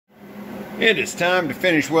It is time to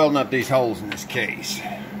finish welding up these holes in this case.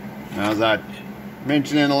 Now, as I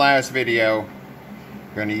mentioned in the last video,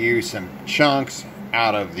 I'm going to use some chunks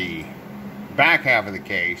out of the back half of the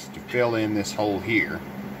case to fill in this hole here.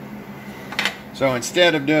 So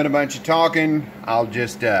instead of doing a bunch of talking, I'll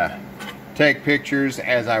just take pictures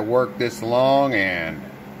as I work this along and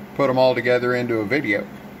put them all together into a video.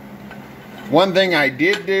 One thing I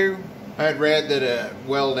did do, I had read that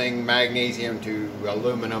welding magnesium to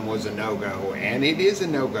aluminum was a no-go, and it is a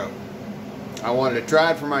no-go. I wanted to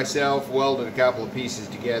try it for myself, welded a couple of pieces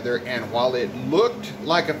together, and while it looked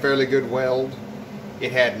like a fairly good weld,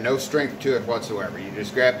 it had no strength to it whatsoever. You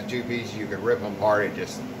just grabbed the two pieces, you could rip them apart,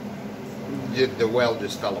 the weld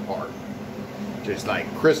just fell apart. Just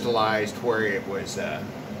like crystallized where it was,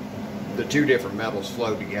 the two different metals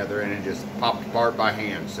flowed together and it just popped apart by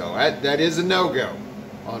hand. So that is a no-go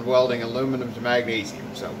on welding aluminum to magnesium.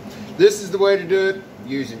 So this is the way to do it,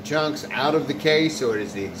 using chunks out of the case so it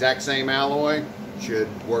is the exact same alloy. Should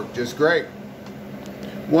work just great.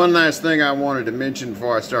 One last thing I wanted to mention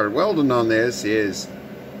before I started welding on this is,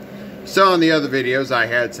 saw in the other videos I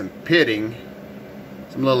had some pitting,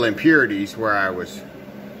 some little impurities where I was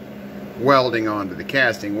welding onto the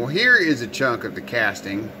casting. Well, here is a chunk of the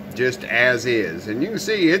casting just as is, and you can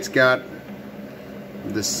see it's got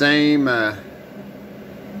the same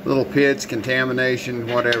little pits, contamination,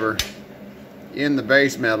 whatever, in the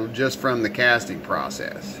base metal just from the casting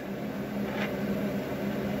process.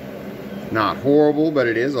 Not horrible, but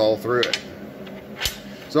it is all through it.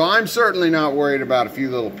 So I'm certainly not worried about a few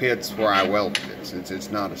little pits where I welded it, since it's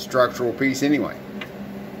not a structural piece anyway.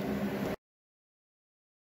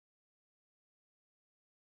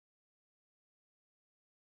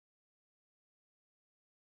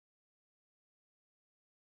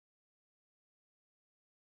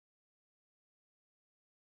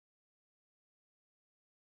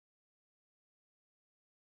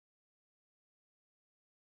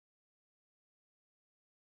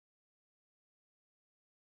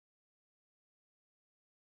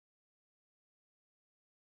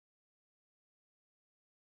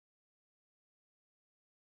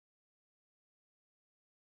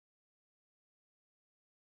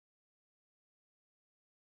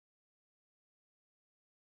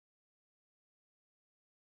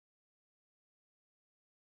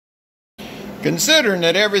 Considering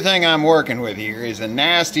that everything I'm working with here is a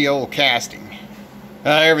nasty old casting,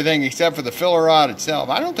 everything except for the filler rod itself,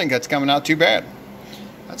 I don't think that's coming out too bad.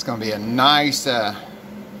 That's going to be a nice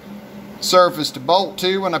surface to bolt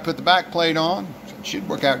to when I put the back plate on. So it should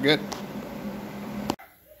work out good.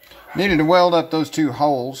 Needed to weld up those two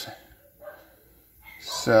holes,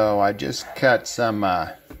 so I just cut some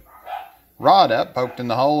rod up, poked in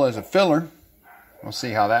the hole as a filler. We'll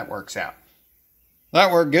see how that works out.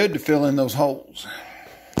 That worked good to fill in those holes.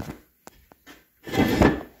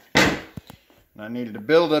 And I needed to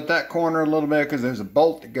build up that corner a little bit because there's a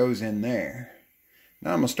bolt that goes in there.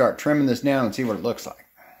 Now I'm going to start trimming this down and see what it looks like.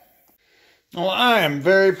 Well, I am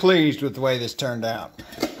very pleased with the way this turned out.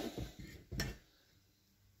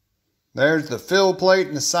 There's the fill plate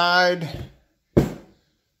in the side.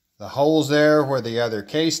 The holes there where the other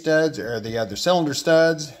case studs, or the other cylinder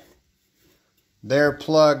studs. They're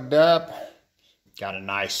plugged up. Got a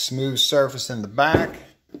nice smooth surface in the back.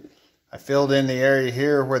 I filled in the area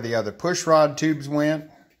here where the other push rod tubes went,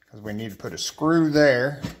 because we need to put a screw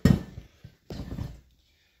there.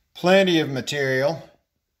 Plenty of material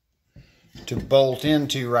to bolt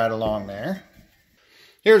into right along there.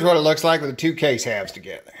 Here's what it looks like with the two case halves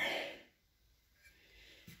together.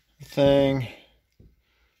 The thing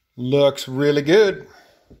looks really good.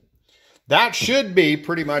 That should be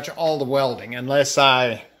pretty much all the welding, unless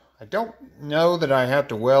I don't know that I have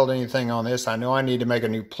to weld anything on this. I know I need to make a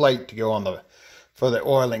new plate to go on for the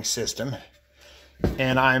oiling system.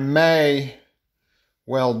 And I may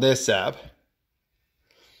weld this up.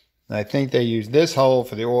 I think they use this hole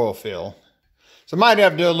for the oil fill. So I might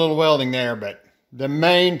have to do a little welding there, but the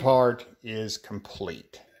main part is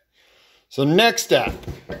complete. So next up,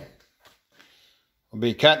 we'll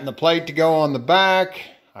be cutting the plate to go on the back.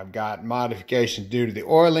 I've got modifications due to the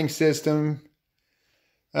oiling system.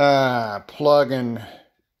 Plugging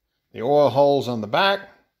the oil holes on the back.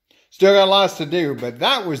 Still got lots to do, but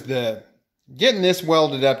that was getting this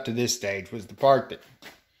welded up to this stage was the part that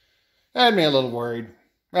had me a little worried.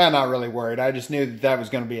 Well, not really worried. I just knew that was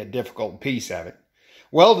going to be a difficult piece of it.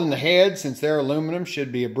 Welding the head, since they're aluminum,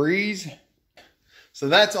 should be a breeze. So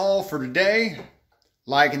that's all for today.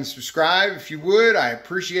 Like and subscribe if you would. I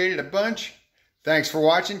appreciate it a bunch. Thanks for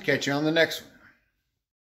watching. Catch you on the next one.